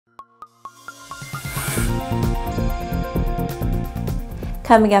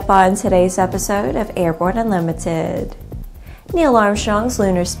Coming up on today's episode of Airborne Unlimited. Neil Armstrong's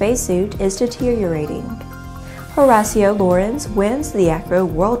lunar spacesuit is deteriorating. Horacio Llorens wins the Acro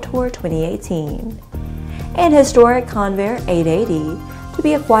World Tour 2018. And historic Convair 880 to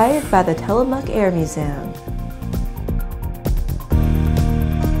be acquired by the Tillamook Air Museum.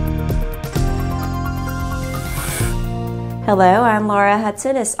 Hello, I'm Laura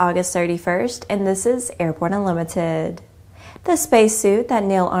Hudson. It's August 31st, and this is Airborne Unlimited. The spacesuit that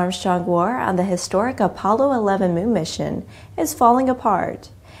Neil Armstrong wore on the historic Apollo 11 moon mission is falling apart,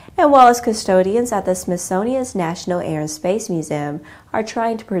 and while its custodians at the Smithsonian's National Air and Space Museum are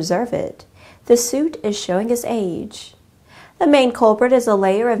trying to preserve it, the suit is showing its age. The main culprit is a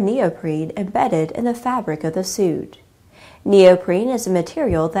layer of neoprene embedded in the fabric of the suit. Neoprene is a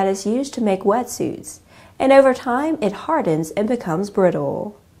material that is used to make wetsuits, and over time it hardens and becomes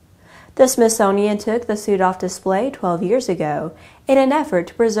brittle. The Smithsonian took the suit off display 12 years ago in an effort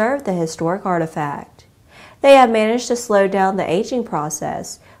to preserve the historic artifact. They have managed to slow down the aging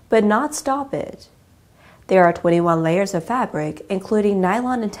process, but not stop it. There are 21 layers of fabric, including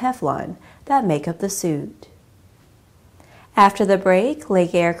nylon and Teflon, that make up the suit. After the break,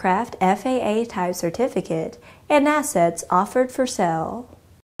 Lake Aircraft FAA Type Certificate and assets offered for sale.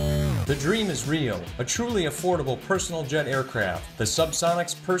 The dream is real, a truly affordable personal jet aircraft. The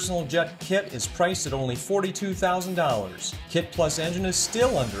Subsonics Personal Jet Kit is priced at only $42,000. Kit plus engine is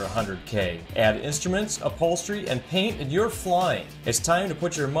still under $100K. Add instruments, upholstery, and paint and you're flying. It's time to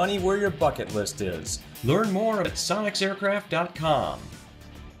put your money where your bucket list is. Learn more at sonicsaircraft.com.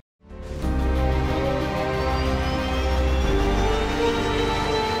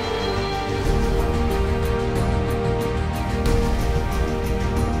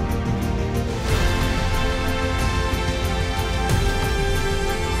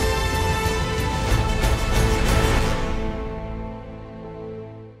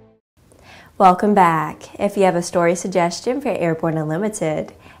 Welcome back. If you have a story suggestion for Airborne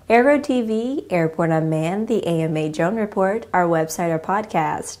Unlimited, Aero TV, Airborne Unmanned, the AMA Drone Report, our website or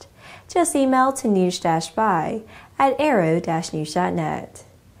podcast, just email to news-by@aero-news.net.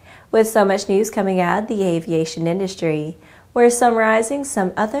 With so much news coming out of the aviation industry, we're summarizing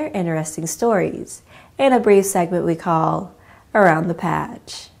some other interesting stories in a brief segment we call Around the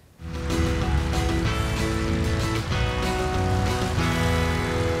Patch.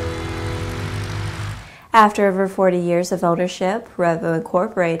 After over 40 years of ownership, Revo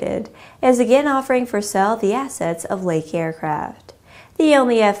Incorporated is again offering for sale the assets of Lake Aircraft, the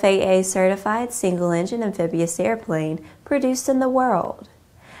only FAA-certified single-engine amphibious airplane produced in the world.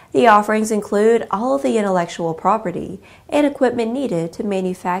 The offerings include all of the intellectual property and equipment needed to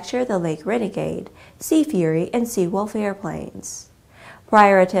manufacture the Lake Renegade, Sea Fury, and Sea Wolf airplanes.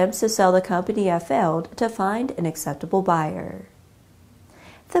 Prior attempts to sell the company have failed to find an acceptable buyer.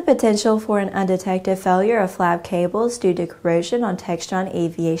 The potential for an undetected failure of flap cables due to corrosion on Textron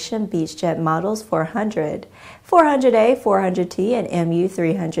Aviation Beechjet models 400, 400A, 400T, and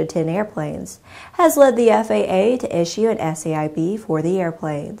MU-310 airplanes has led the FAA to issue an SAIB for the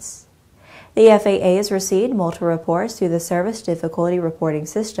airplanes. The FAA has received multiple reports through the Service Difficulty Reporting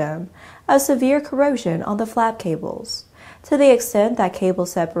System of severe corrosion on the flap cables, to the extent that cable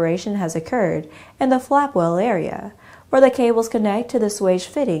separation has occurred in the flap well area, where the cables connect to the swage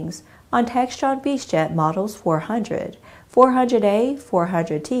fittings on Textron Beechjet models 400, 400A,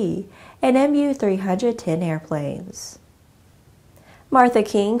 400T, and MU-310 airplanes. Martha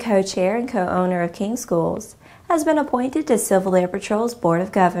King, co-chair and co-owner of King Schools, has been appointed to Civil Air Patrol's Board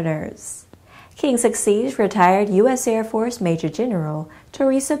of Governors. King succeeds retired U.S. Air Force Major General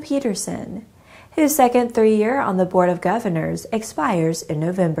Teresa Peterson, whose second 3-year on the Board of Governors expires in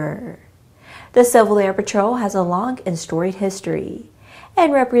November. The Civil Air Patrol has a long and storied history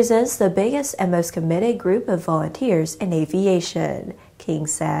and represents the biggest and most committed group of volunteers in aviation, King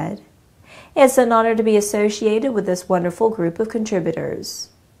said. It's an honor to be associated with this wonderful group of contributors.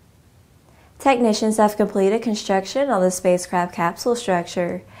 Technicians have completed construction on the spacecraft capsule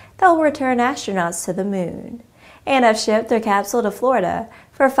structure that will return astronauts to the moon, and have shipped their capsule to Florida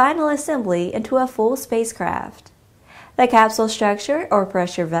for final assembly into a full spacecraft. The capsule structure, or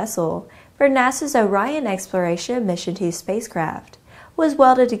pressure vessel, for NASA's Orion Exploration Mission 2 spacecraft was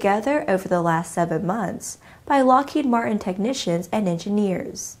welded together over the last 7 months by Lockheed Martin technicians and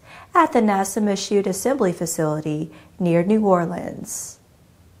engineers at the NASA Michoud Assembly Facility near New Orleans.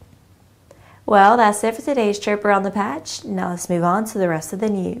 Well, that's it for today's trip around the patch. Now let's move on to the rest of the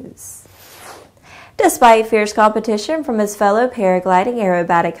news. Despite fierce competition from his fellow paragliding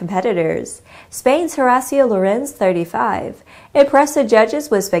aerobatic competitors, Spain's Horacio Llorens, 35, impressed the judges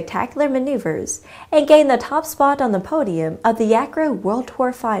with spectacular maneuvers, and gained the top spot on the podium of the Acro World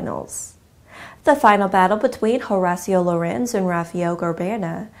Tour Finals. The final battle between Horacio Llorens and Rafael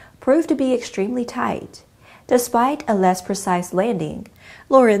Goberna proved to be extremely tight. Despite a less precise landing,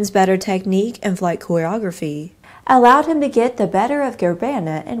 Llorens' better technique and flight choreography allowed him to get the better of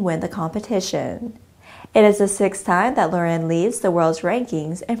Goberna and win the competition. It is the 6th time that Llorens leads the world's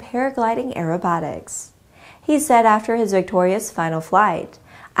rankings in paragliding aerobatics. He said after his victorious final flight,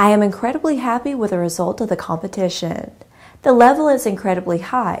 "I am incredibly happy with the result of the competition. The level is incredibly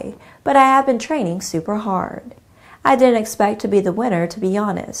high, but I have been training super hard. I didn't expect to be the winner, to be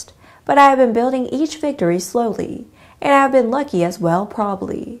honest, but I have been building each victory slowly, and I have been lucky as well,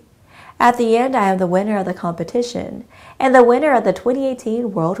 probably. At the end, I am the winner of the competition and the winner of the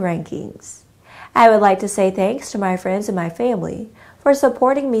 2018 World Rankings. I would like to say thanks to my friends and my family for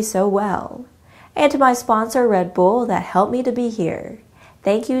supporting me so well, and to my sponsor Red Bull that helped me to be here.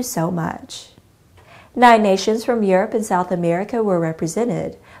 Thank you so much." 9 nations from Europe and South America were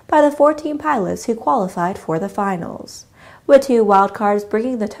represented by the 14 pilots who qualified for the finals, with 2 wildcards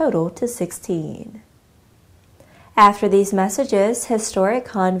bringing the total to 16. After these messages, historic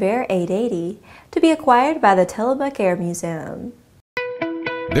Convair 880 to be acquired by the Tillamook Air Museum.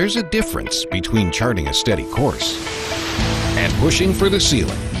 There's a difference between charting a steady course and pushing for the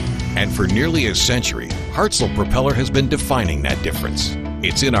ceiling. And for nearly a century, Hartzell Propeller has been defining that difference.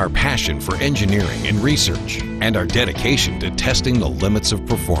 It's in our passion for engineering and research and our dedication to testing the limits of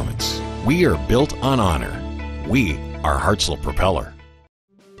performance. We are built on honor. We are Hartzell Propeller.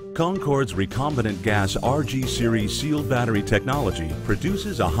 Concorde's recombinant gas RG series sealed battery technology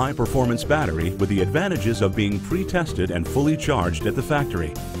produces a high-performance battery with the advantages of being pre-tested and fully charged at the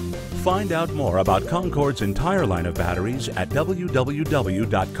factory. Find out more about Concorde's entire line of batteries at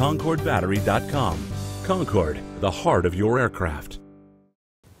www.concordebattery.com. Concorde, the heart of your aircraft.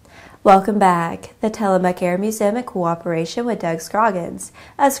 Welcome back. The Tillamook Air Museum, in cooperation with Doug Scroggins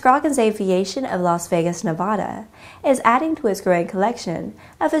of Scroggins Aviation of Las Vegas, Nevada, is adding to its growing collection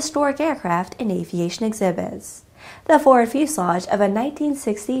of historic aircraft and aviation exhibits. The forward fuselage of a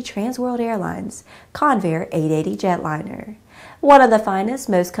 1960 Trans-World Airlines Convair 880 jetliner, one of the finest,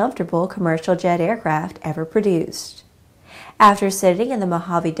 most comfortable commercial jet aircraft ever produced. After sitting in the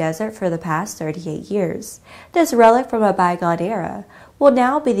Mojave Desert for the past 38 years, this relic from a bygone era will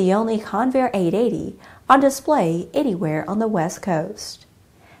now be the only Convair 880 on display anywhere on the West Coast.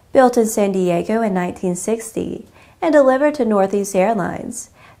 Built in San Diego in 1960 and delivered to Northeast Airlines,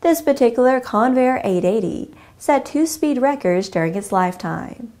 this particular Convair 880 set 2 speed records during its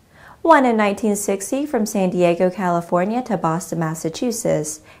lifetime. One in 1960 from San Diego, California to Boston,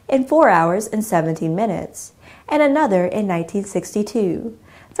 Massachusetts in 4 hours and 17 minutes, and another in 1962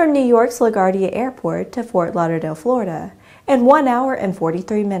 from New York's LaGuardia Airport to Fort Lauderdale, Florida in 1 hour and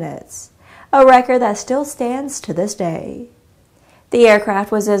 43 minutes, a record that still stands to this day. The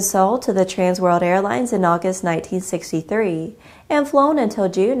aircraft was then sold to the Trans-World Airlines in August 1963 and flown until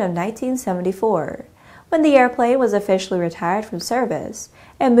June of 1974, when the airplane was officially retired from service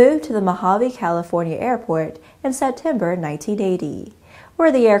and moved to the Mojave, California Airport in September 1980,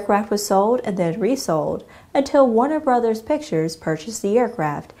 where the aircraft was sold and then resold until Warner Brothers Pictures purchased the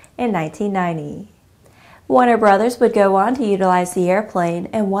aircraft in 1990. Warner Brothers would go on to utilize the airplane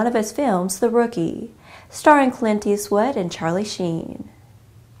in one of its films, The Rookie, starring Clint Eastwood and Charlie Sheen.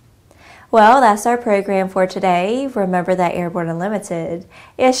 Well, that's our program for today. Remember that Airborne Unlimited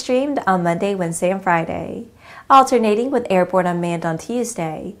is streamed on Monday, Wednesday, and Friday, alternating with Airborne Unmanned on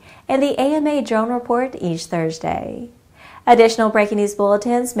Tuesday and the AMA Drone Report each Thursday. Additional breaking news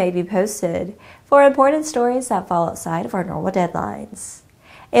bulletins may be posted for important stories that fall outside of our normal deadlines.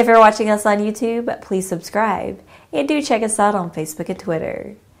 If you're watching us on YouTube, please subscribe, and do check us out on Facebook and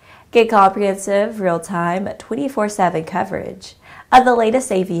Twitter. Get comprehensive, real-time, 24/7 coverage of the latest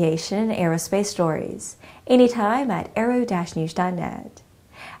aviation and aerospace stories anytime at aero-news.net.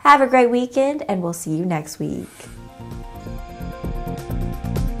 Have a great weekend, and we'll see you next week.